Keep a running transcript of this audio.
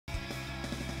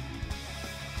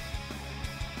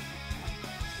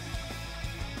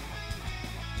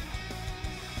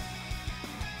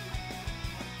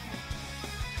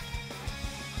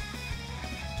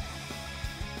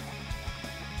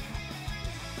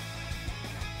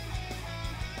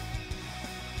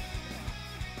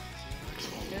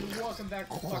welcome back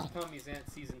to Fuck Tommy's Aunt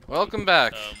Season 20. Welcome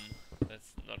back.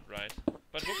 That's not right.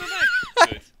 But welcome back.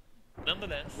 Good.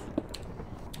 Nonetheless.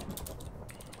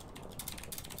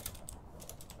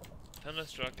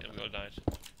 Thunderstruck and we all died.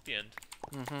 The end.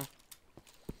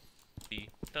 The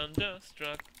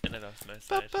thunderstruck and I lost my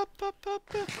sight.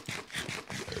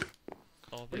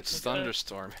 It's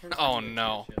thunderstorm. Oh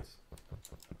no.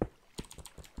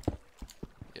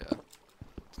 Yeah.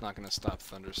 It's not gonna stop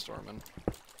thunderstorming.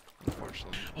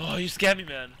 Unfortunately. Oh, you scared me,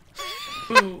 man.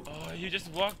 Oh, you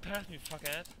just walked past me,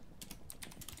 fuckhead.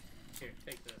 Here,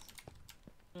 take this.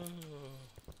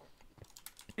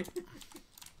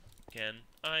 Can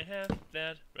I have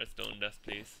that redstone dust,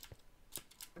 please?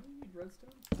 Why do you need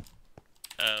redstone?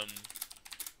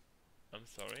 I'm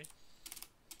sorry.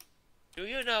 Do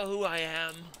you know who I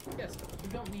am? Yes, you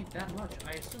don't need that much.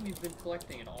 I assume you've been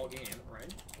collecting it all game,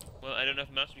 right? Well, I don't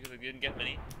have much because I didn't get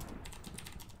many.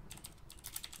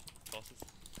 Bosses.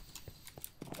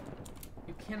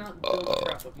 You cannot build a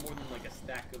trap with more than like a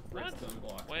stack of redstone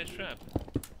blocks. Why a trap?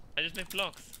 I just make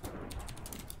blocks.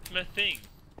 It's my thing.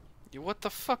 What the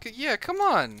fuck? Yeah, come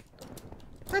on.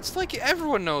 That's like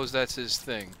everyone knows that's his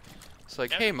thing. It's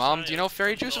like, hey mom, do you know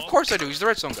fairy juice? Of course I do. He's the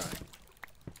redstone guy.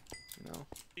 You know.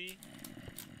 See?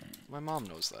 My mom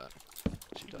knows that.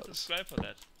 She does. Subscribe for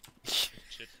that.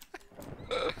 Shit.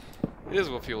 It is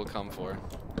what people come for.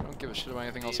 I don't give a shit about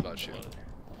anything else about you.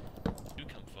 You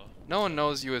come for. No one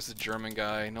knows you as the German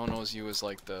guy. No one knows you as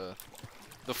like the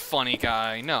funny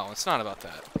guy. No, it's not about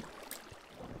that.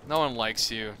 No one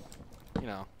likes you. You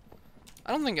know.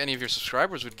 I don't think any of your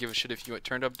subscribers would give a shit if you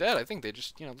turned up dead. I think they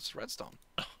just, you know, this is redstone.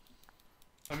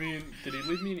 I mean, did he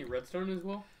leave me any redstone as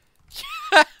well?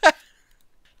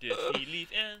 Did he leave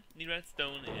any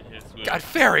redstone in his room? God,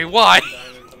 fairy, why?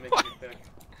 Diamonds, I'm making it back.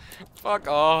 Fuck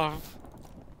off.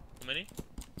 How many?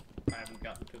 I haven't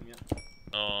gotten to him yet.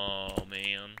 Oh,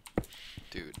 man.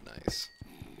 Dude, nice.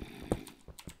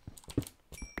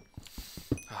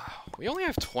 We only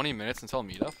have 20 minutes until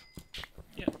meetup.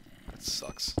 Yeah. That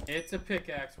sucks. It's a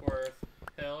pickaxe worth.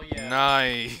 Hell yeah.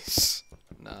 Nice.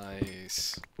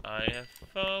 Nice. I have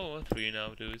 4 or 3 now,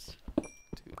 dudes.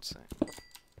 Dude, same.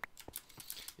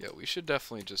 Yeah, we should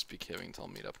definitely just be caving till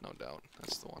meetup, no doubt.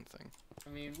 That's the one thing. I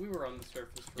mean, we were on the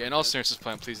surface for Yeah, in all seriousness,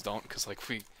 plan, please don't, because like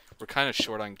we're kind of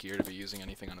short on gear to be using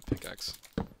anything on a pickaxe.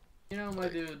 You know, my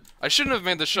dude. I shouldn't have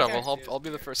made the shovel. I'll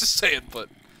be the first to say it, but.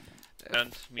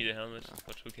 And me the helmet,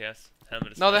 but who cares?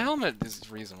 Helmet is No, the fine. helmet is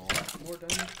reasonable. More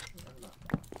diamonds? I'm not.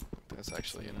 That's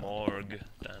actually, you know. Morgue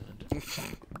diamond.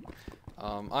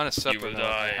 On a separate note,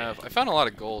 I found a lot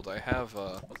of gold. I have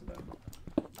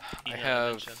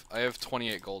I have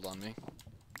 28 gold on me.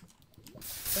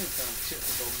 I haven't found shit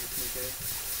for gold in this new cave.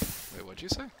 Wait, what'd you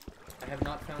say? I have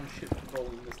not found shit for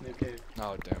gold in this new cave.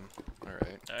 Oh damn.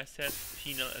 Alright. I said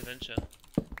peanut adventure.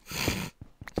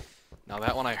 Now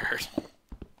that one I heard.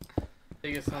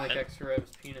 Biggest Sonic X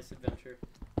Rev's penis adventure.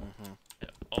 Yeah,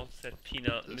 all said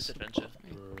peanut misadventure.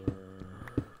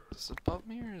 Is this above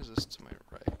me or is this to my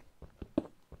right?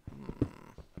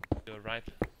 You're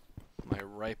ripe. My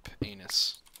ripe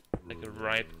anus. Like a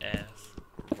ripe ass.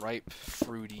 Ripe,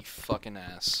 fruity fucking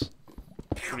ass.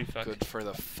 Pretty fuck. Good for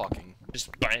the fucking.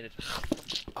 Just bite it.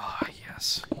 Ah,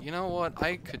 yes. You know what?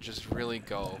 I could just really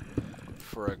go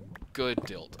for a good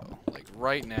dildo. Like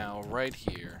right now, right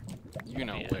here. You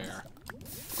know where. Up the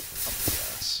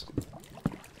ass.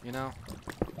 You know?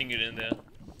 Sink it in there.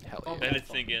 Hell yeah. Let it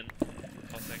sink in.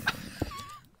 For a second.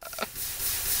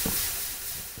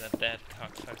 Let that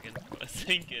cock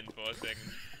sink in for a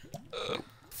second.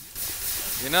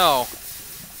 You know,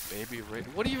 baby rage.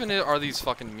 What even are these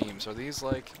fucking memes? Are these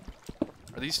like,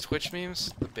 are these Twitch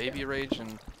memes? The baby rage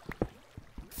and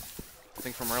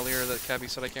thing from earlier that Cabby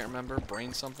said I can't remember.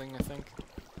 Brain something, I think.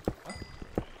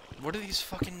 What are these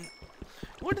fucking?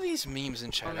 What are these memes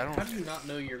in chat? I don't. How do you not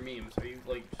know your memes? Are you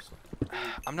like just?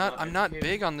 I'm not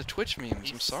big on the Twitch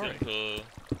memes. I'm sorry. Simple.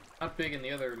 Not big in the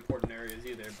other important areas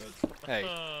either, but. Hey,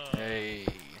 hey.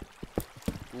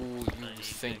 Who you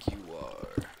think you are?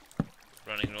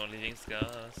 Running around leaving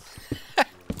scars.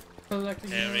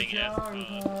 Collecting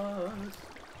jars.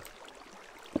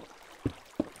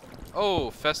 Oh,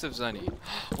 Festive Zenny.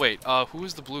 Wait, who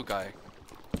is the blue guy?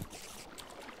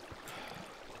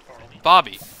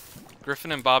 Bobby.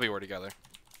 Griffin and Bobby were together.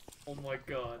 Oh my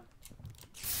god.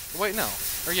 Wait, no.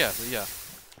 Or yeah, yeah.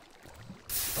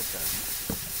 Okay.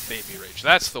 Baby Rage.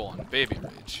 That's the one. Baby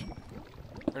Rage.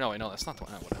 Or no, wait, no, that's not the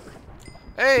one. Oh, whatever.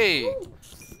 Hey!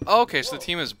 Oh, okay, so the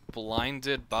team is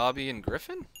Blinded, Bobby, and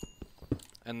Griffin?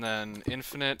 And then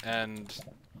Infinite and...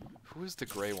 Who is the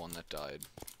gray one that died?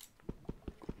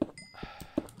 I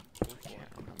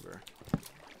can't remember.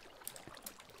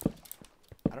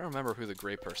 I don't remember who the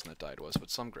gray person that died was, but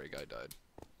some gray guy died.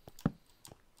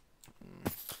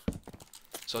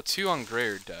 So 2 on gray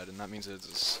are dead, and that means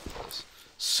it's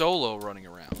solo running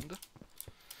around.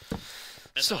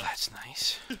 So that's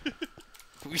nice.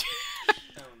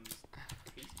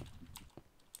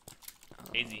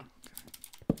 Easy.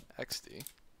 XD,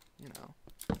 you know.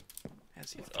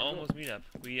 It's almost meetup.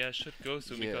 We should go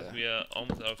soon because we are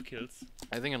almost out of kills.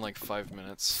 I think in like 5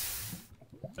 minutes.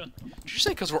 Yeah. Did you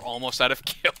say because we're almost out of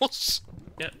kills?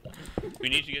 Yeah. We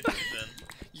need to get this then.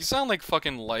 You sound like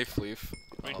fucking Lifeleaf.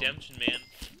 Redemption, man.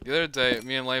 The other day,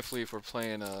 me and Lifeleaf were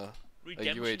playing a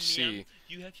UHC. Man.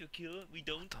 You have your kill, we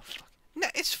don't. What the fuck? No,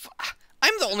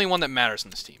 I'm the only one that matters in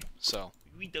this team, so.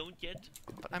 We don't yet.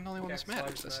 But I'm the only one that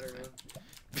matters. Matter,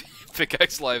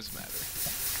 Dickaxe lives matter.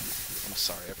 I'm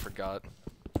sorry, I forgot.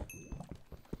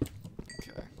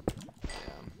 Okay.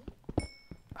 Damn.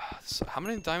 So how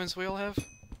many diamonds we all have?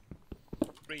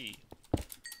 3.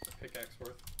 Pickaxe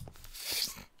worth.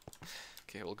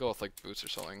 Okay, we'll go with like boots or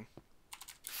something.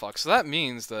 Fuck. So that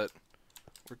means that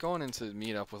we're going into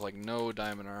meetup with like no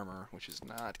diamond armor, which is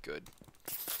not good.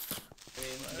 I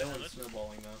mean, no one's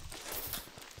snowballing though.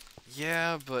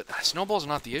 Yeah, but snowballs are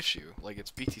not the issue. Like,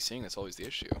 it's BTCing that's always the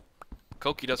issue.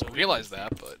 Koki doesn't realize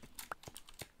that, but,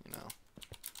 you know.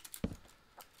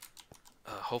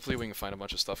 Hopefully we can find a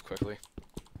bunch of stuff quickly.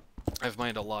 I've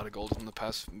mined a lot of gold in the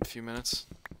past few minutes.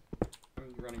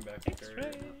 I'm running back to carry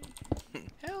right now.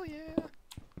 Hell yeah!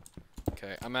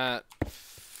 Okay, I'm at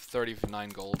 39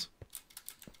 gold.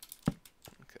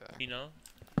 Okay. You know?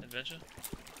 Adventure?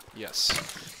 Yes.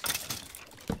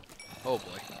 Oh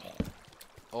boy.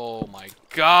 Oh my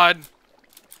god!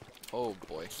 Oh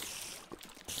boy.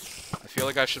 I feel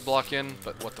like I should block in,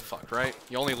 but what the fuck, right?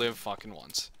 You only live fucking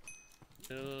once.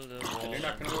 You're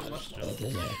not gonna win much.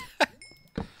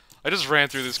 I just ran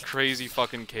through this crazy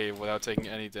fucking cave without taking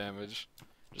any damage.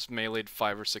 Just meleeed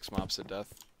 5 or 6 mobs to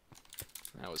death.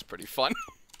 That was pretty fun.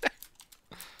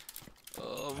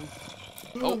 Oh,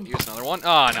 here's another one.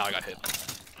 Ah, now I got hit.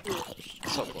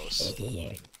 So close.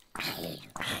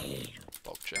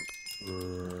 Bulk jump.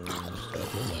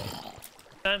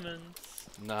 Diamonds.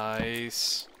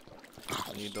 Nice.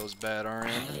 Need those bad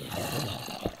RN.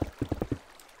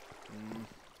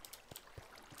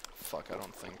 Fuck, I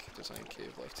don't think there's any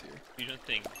cave left here. You don't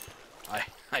think?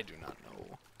 I do not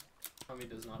know. Tommy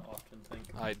does not often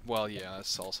think. Well, yeah,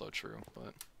 that's also true,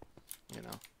 but, you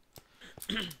know.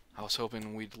 I was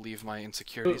hoping we'd leave my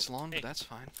insecurities alone, but that's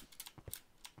fine.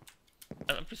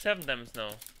 I'm up to 7 diamonds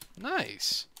now.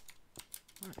 Nice.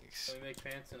 Nice. Can we make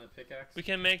pants and a pickaxe? We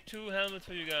can make 2 helmets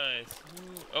for you guys.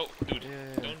 Ooh. Oh, dude,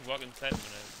 Yeah. don't walk inside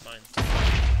when I mine.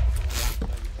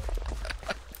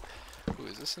 Ooh,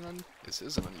 is this an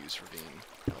unused ravine?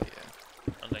 Oh yeah.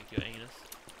 Unlike your anus.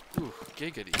 Ooh,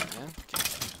 giggity, man.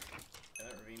 Giggity. Yeah,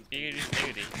 that ravine's Giggity,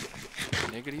 giggity.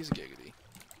 Niggity's giggity.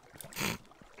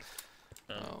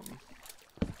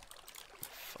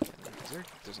 Fucking,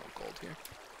 there's no gold here.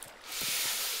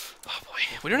 Oh boy,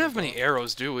 we don't have many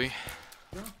arrows, do we?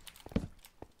 No.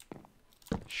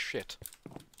 Shit.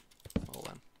 Well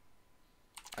then.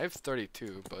 I have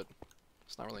 32, but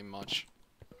it's not really much.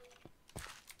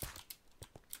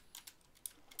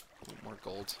 Ooh, more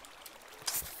gold.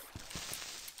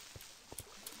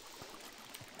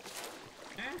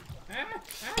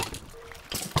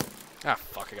 Ah,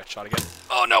 fuck, I got shot again.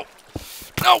 Oh, no!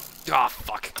 No! Ah,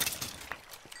 fuck.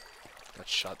 Got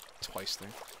shot twice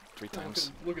there. 3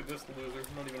 times. Look at this loser,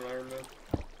 not even an Iron Man.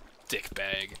 Dick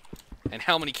bag. And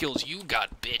how many kills you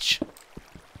got, bitch?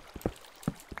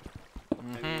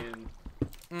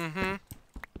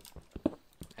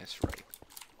 That's right.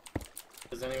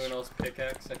 Does anyone else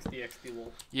pickaxe XD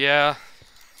wolf? Yeah.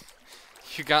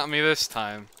 You got me this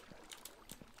time.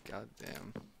 God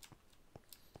damn.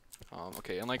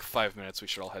 Okay, in like 5 minutes we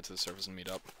should all head to the surface and meet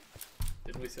up.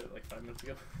 Didn't we say it like 5 minutes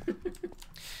ago?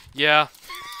 Yeah.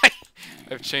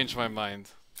 I've changed my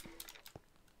mind.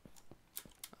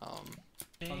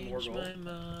 Change my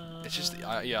mind. It's just,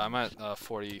 yeah, I'm at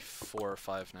 44 or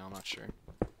 5 now, I'm not sure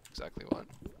exactly what.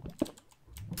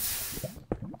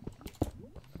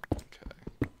 Okay.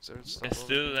 Is there stuff There's over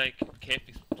still there? like cave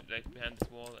like behind this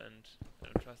wall, and I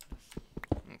don't trust this.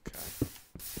 Okay.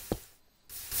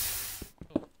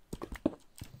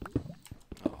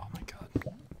 Oh my god.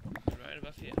 Right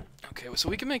above here. Okay, so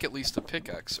we can make at least a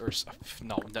pickaxe, or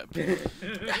no,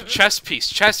 chest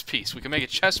piece. We can make a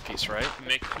chest piece, right? We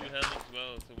make 2 helmets as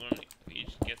well, so one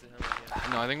each gets a helmet.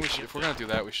 Yeah. No, I think we should. If we're gonna do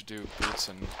that, we should do boots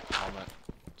and helmet,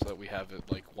 so that we have it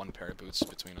like 1 pair of boots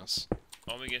between us.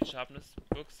 Or we get sharpness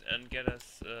books and get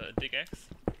us a Dickaxe.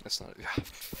 That's not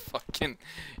fucking.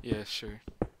 Yeah, sure.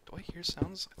 Do I hear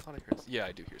sounds? I thought I heard... Yeah,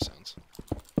 I do hear sounds.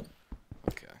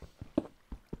 Okay.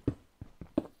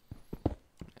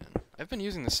 Man, I've been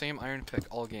using the same iron pick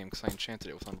all game because I enchanted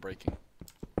it with unbreaking.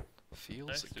 Feels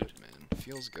Nice, good, man.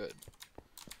 Feels good.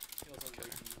 Feels Okay.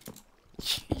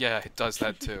 unbreaking. Yeah, it does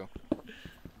that too.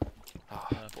 Oh,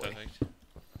 boy. Perfect.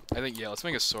 I think, yeah, let's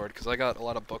make a sword because I got a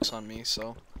lot of books on me,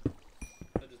 so...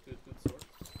 I just boots sword.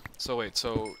 So wait,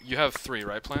 so you have 3,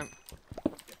 right, Plant?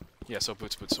 Yeah. Yeah, so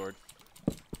boots sword.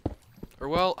 Or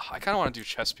well, I kind of want to do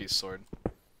chest piece sword,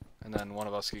 and then one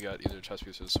of us could get either chest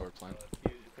piece or the sword Plant.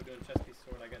 If we're doing chest piece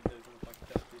sword, I got the fucking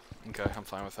chest piece. Okay, I'm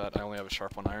fine with that. I only have a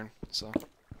sharp 1 iron, so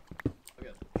I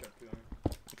got sharp 2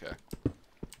 iron. okay.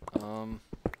 Come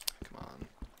on.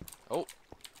 Oh,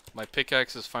 my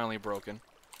pickaxe is finally broken.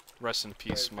 Rest in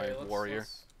peace, Alright, my warrior.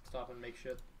 Let's stop and make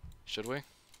shit. Should we?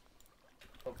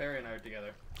 Well, Perry and I are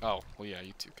together. Oh, well, yeah,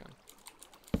 you two can.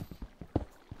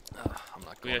 I'm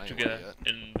not We going are anywhere together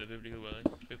yet. in the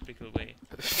biblical way.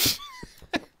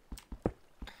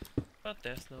 But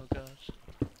there's no God.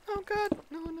 Oh God!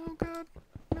 No, no God!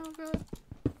 No God!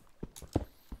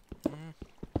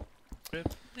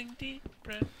 Crippling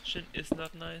depression is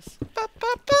not nice. Ba, ba,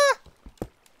 ba.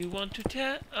 You want to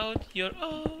tear out your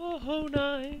own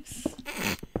eyes.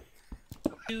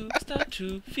 You start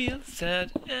to feel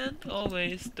sad and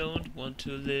always don't want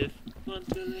to live.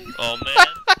 Oh man!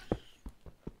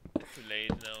 It's too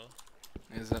late now.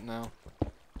 Is it now?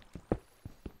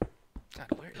 God,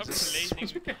 where Stop is this?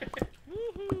 relating.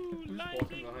 Woohoo! Walking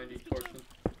Lightning! behind each portion.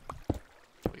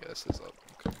 Oh yeah, this is up.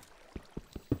 Okay.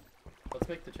 Let's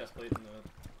make the chest plate in the...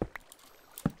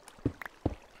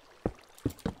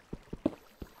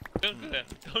 Don't go there!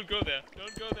 Don't go there!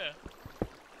 Don't go there!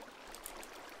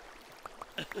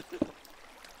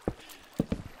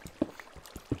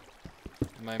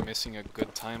 Am I missing a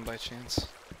good time by chance?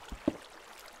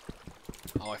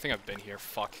 Oh, I think I've been here.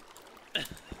 Fuck. There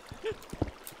you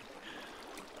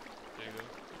go.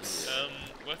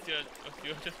 What's your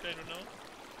chest plate right now?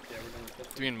 Yeah, we're doing the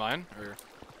chest Do you mean mine or?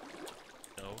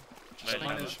 No. Just mine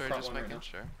making is sure. front Just one right making now.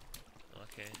 sure.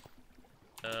 Okay.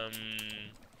 I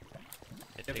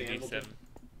have the think anvil, it's 7.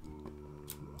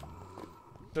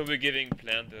 So we're giving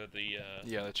Plant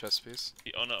Yeah, the chest piece.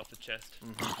 the honor of the chest.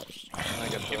 And I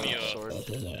get Give me the a- sword.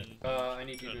 I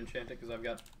need you to enchant it because I've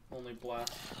got only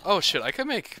blast. Oh shit! I could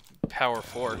make power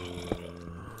 4.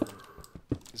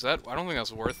 Is that? I don't think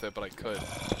that's worth it, but I could.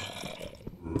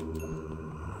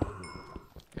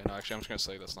 Yeah, no, actually, I'm just gonna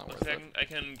say that's not worth it. I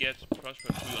can get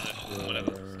Prosper 2 on it,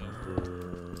 whatever.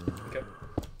 So Okay.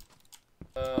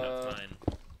 that's fine.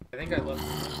 I think I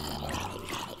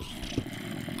left.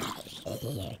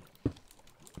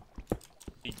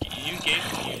 You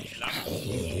gave me luck.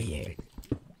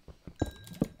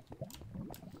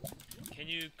 Can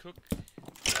you cook?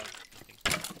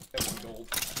 Got 1 gold.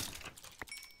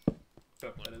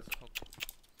 Oh, that is.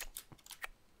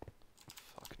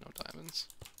 Fuck, no diamonds.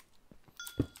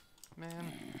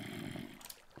 Man.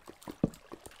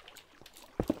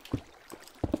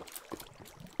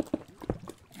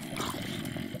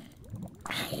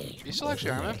 Are you still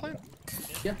actually Iron Man playing?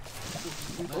 Yeah.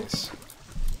 Nice.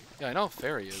 Yeah, I know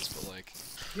Fairy is, but like...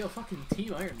 Yo, fucking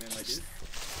Team Iron Man, my dude.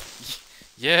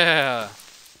 Yeah!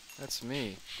 That's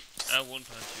me. I won't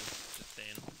punch you. Just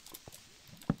saying.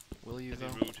 Will you,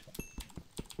 That'd though? be rude.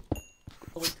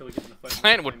 I'll wait till we get in the fight.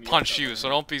 Plant would punch you, so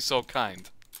don't be so kind.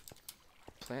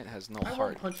 Plant has no I heart.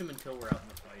 won't punch him until we're out in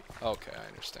the fight. Okay, I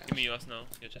understand. Give me yours now.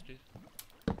 Your chest, please.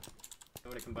 You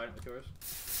want to combine it with yours?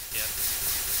 Yeah.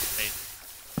 Hey,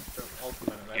 Sure, I'll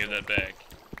combine it. give that back.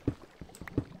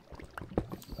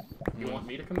 You want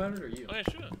me to combine it or you? Oh yeah,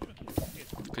 sure. Yes.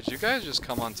 Could you guys just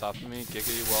come on top of me,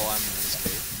 giggity, while I'm in this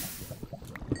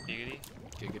Giggity. cave?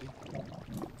 Giggity.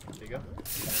 There you go.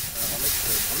 I'll make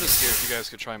I'm just scared if you guys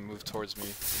could try and move towards me.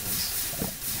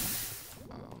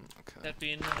 Okay. That'd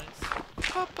be nice.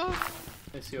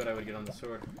 Let's see what I would get on the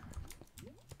sword.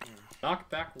 Knock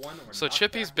back 1 or So knock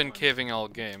Chippy's back been 1. caving all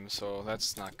game, so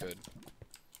that's not good.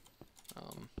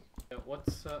 Yeah,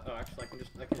 what's oh, actually I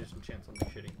can just enchant something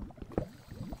shitty.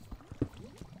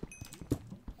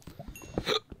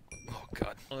 Oh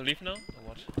god. On the leaf now, or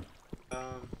what?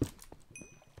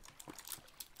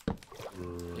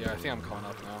 Yeah, I think I'm coming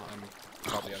up now. I'm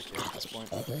probably out of cave at this point.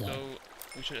 So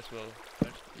we should as well,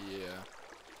 right?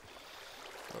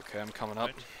 Yeah. Okay, I'm coming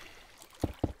up.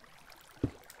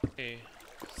 Okay,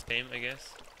 same I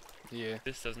guess. Yeah.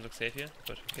 This doesn't look safe here,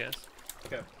 but who cares?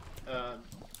 Okay.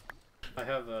 I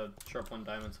have a sharp 1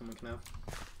 diamond someone can have.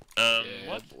 Yeah,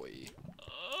 What? boy.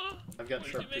 I've got What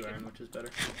did sharp you 2 make iron, which is better.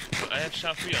 I have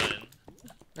sharp 3 iron.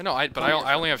 No,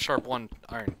 I only have sharp 1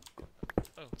 iron.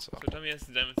 Oh, So. so Tommy has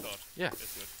the diamond sword. Yeah.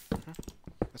 That's good.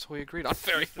 That's what we agreed on.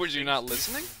 Fairy, were you not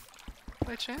listening?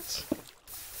 By chance?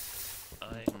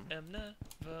 I am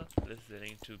never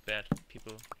listening to bad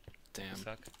people. Damn.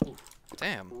 Suck.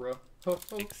 Damn.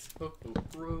 Six.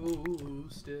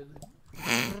 Roasted.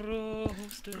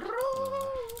 Roasted.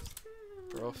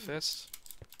 Bro fist?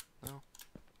 No?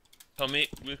 Tommy,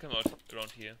 we'll come out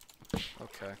around here.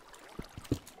 Okay.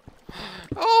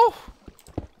 Oh!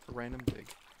 Random dig.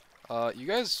 You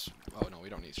guys... Oh no, we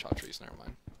don't need shot trees, never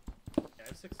mind. Yeah, I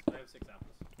have six apples.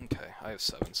 Okay, I have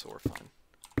 7, so we're fine.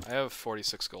 I have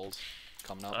 46 gold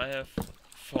coming up. I have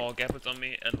 4 apples on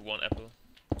me and 1 apple.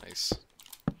 Nice.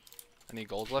 Any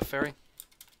gold left, Fairy?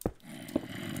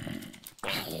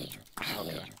 Okay. I have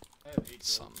 8 gold.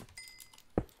 Some.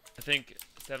 I think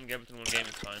 7 apples in 1 game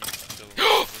is fine. So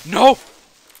No!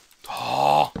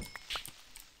 Oh!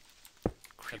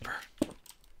 Creeper.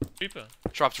 Creeper,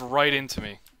 Dropped right into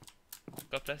me.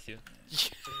 God bless you.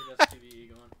 That's PvE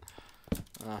going.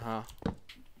 Uh-huh.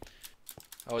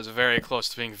 I was very close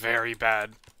to being very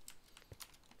bad.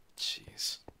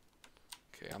 Jeez.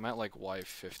 Okay, I'm at like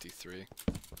Y53. I'm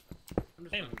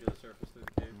just Same. running to the surface through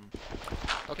the cave.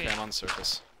 Okay, I'm on the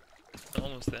surface. I'm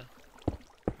almost there.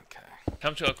 Okay.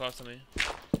 Come to across to me.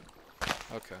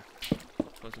 Okay.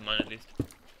 Close to mine at least.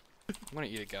 I'm gonna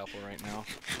eat a gapple right now.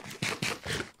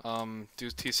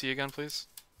 Do TC again, please.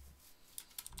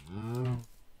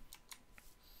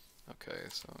 Okay,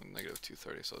 so negative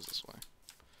 230, so it's this way.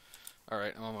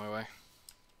 Alright, I'm on my way.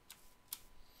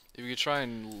 If you could try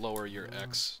and lower your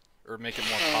X, or make it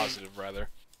more positive, rather.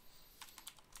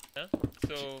 Yeah?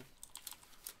 So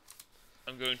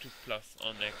I'm going to plus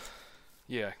on next.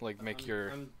 Yeah, like make your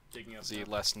I'm digging up Z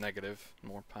now. less negative,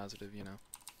 more positive, you know.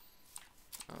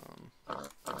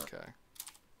 Okay.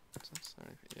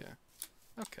 Yeah.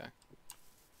 Okay.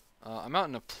 I'm out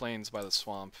in the plains by the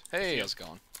swamp. Hey, how's it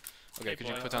going? Okay, Hey, could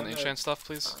you boy. put down the enchant stuff,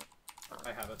 please?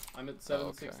 I have it. I'm at Oh,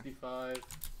 okay. 765.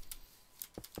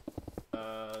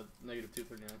 Negative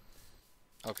 239.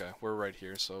 Okay, we're right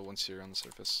here, so once you're on the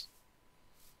surface.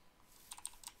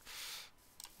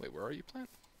 Wait, where are you, plant?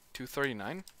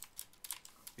 239?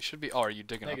 You should be. Oh, are you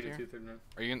digging Negative up here? 239.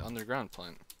 Are you in underground,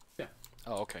 plant? Yeah.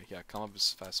 Oh, okay, yeah, come up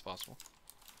as fast as possible.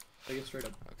 Take it straight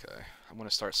up. Okay, I'm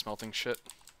gonna start smelting shit.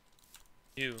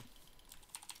 You.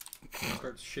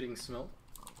 Start shitting smelt.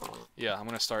 Yeah, I'm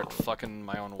gonna start fucking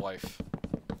my own wife.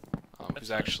 Who's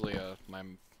fine. actually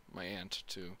my aunt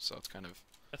too, so it's kind of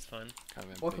That's fine.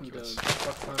 Welcome to ambiguous.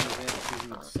 Fuck Time Event Season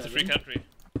 7. It's a free country.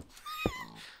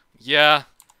 Yeah,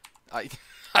 I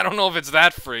don't know if it's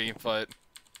that free, but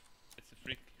It's a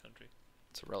free country.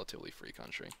 it's a relatively free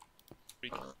country.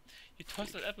 Freak. You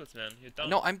tossed out apples, man. You're done.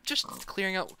 No, I'm just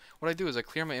clearing out. What I do is I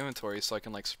clear my inventory so I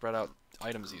can like spread out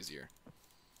items easier,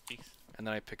 Freaks. and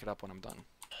then I pick it up when I'm done.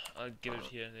 I'll give it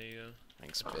here. There you go.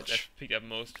 Thanks, I've bitch. picked up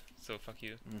most, so fuck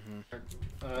you.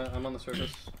 I'm on the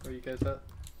surface. Where are you guys at?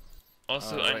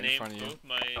 Also, right I in named front of you. both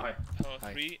my Hi. power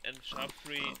Hi. 3 and sharp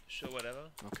 3 show whatever.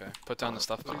 Okay, put down the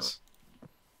stuff, please.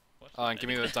 What? And give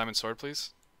me the diamond sword,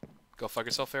 please. Go fuck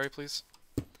yourself, fairy, please.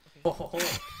 Oh,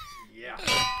 yeah.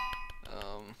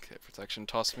 Okay, protection.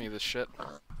 Toss me this shit.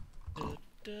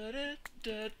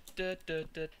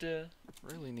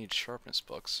 Really need sharpness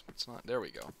books. It's not. There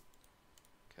we go.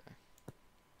 Okay.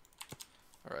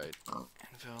 Alright.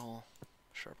 Anvil.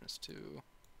 Sharpness 2.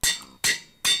 Okay,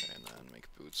 and then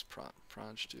make boots.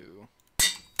 Proj 2.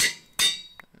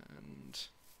 And.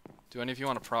 Do any of you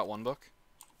want to prot 1 book?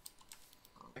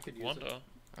 I could use Wonder. it.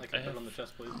 I can put it on the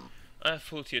chest, please. I have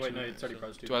full tier Wait, 2. no, it's already so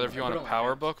pressed 2. Do either of you want a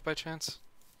power book by chance?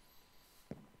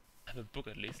 I have a book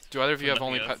at least. Do either of you have Nothing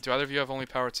only else. do either of you have only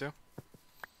power 2?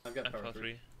 I've I got have power power 3.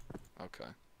 3. Okay.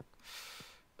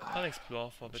 I'll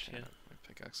explore for a bit Shit, here. my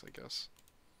pickaxe, I guess.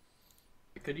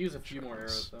 I could use a few more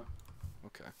arrows, though.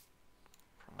 Okay.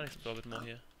 I'll explore a bit more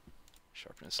here.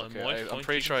 Sharpness. On Okay, more I'm point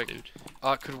pretty sure I. dude.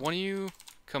 Could one of you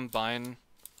combine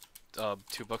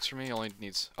 2 books for me? It only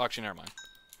needs. Oh, actually, never mind.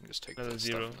 I can just take Another this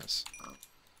 0. stuff from this.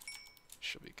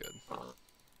 Should be good.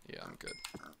 Yeah, I'm good.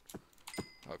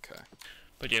 Okay.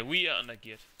 But yeah, we are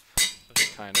undergeared.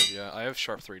 Kind of, yeah. I have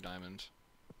sharp 3 diamond.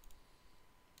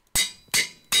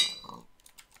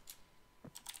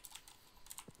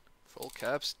 Full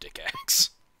caps, Dickaxe.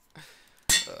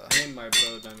 I named my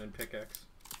bow diamond pickaxe.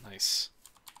 Nice.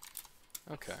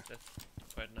 Okay.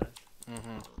 That's quite nice.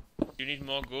 Mm-hmm. You need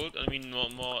more gold? I mean,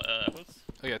 more apples?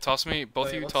 Oh yeah, toss me. Both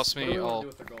of you toss What do me we wanna all. do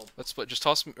with the gold? Let's split. Just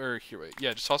toss me. Or here, wait.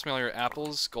 Yeah, just toss me all your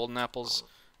apples, golden apples,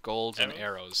 golds, and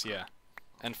arrows. Yeah,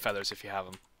 and feathers if you have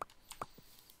them.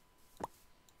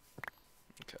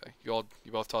 Okay. You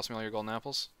both toss me all your golden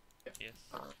apples. Yes.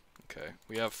 Okay.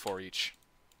 We have 4 each.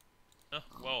 Oh,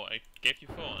 wow, I gave you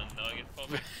 4 and now I get 4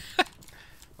 back.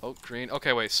 Oh, green.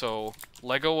 Okay, wait, so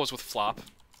Lego was with Flop,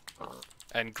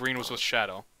 and green was with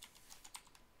Shadow.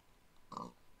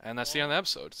 And that's the end of the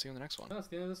episode. See you in the next one. That's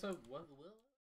the end of this episode. What?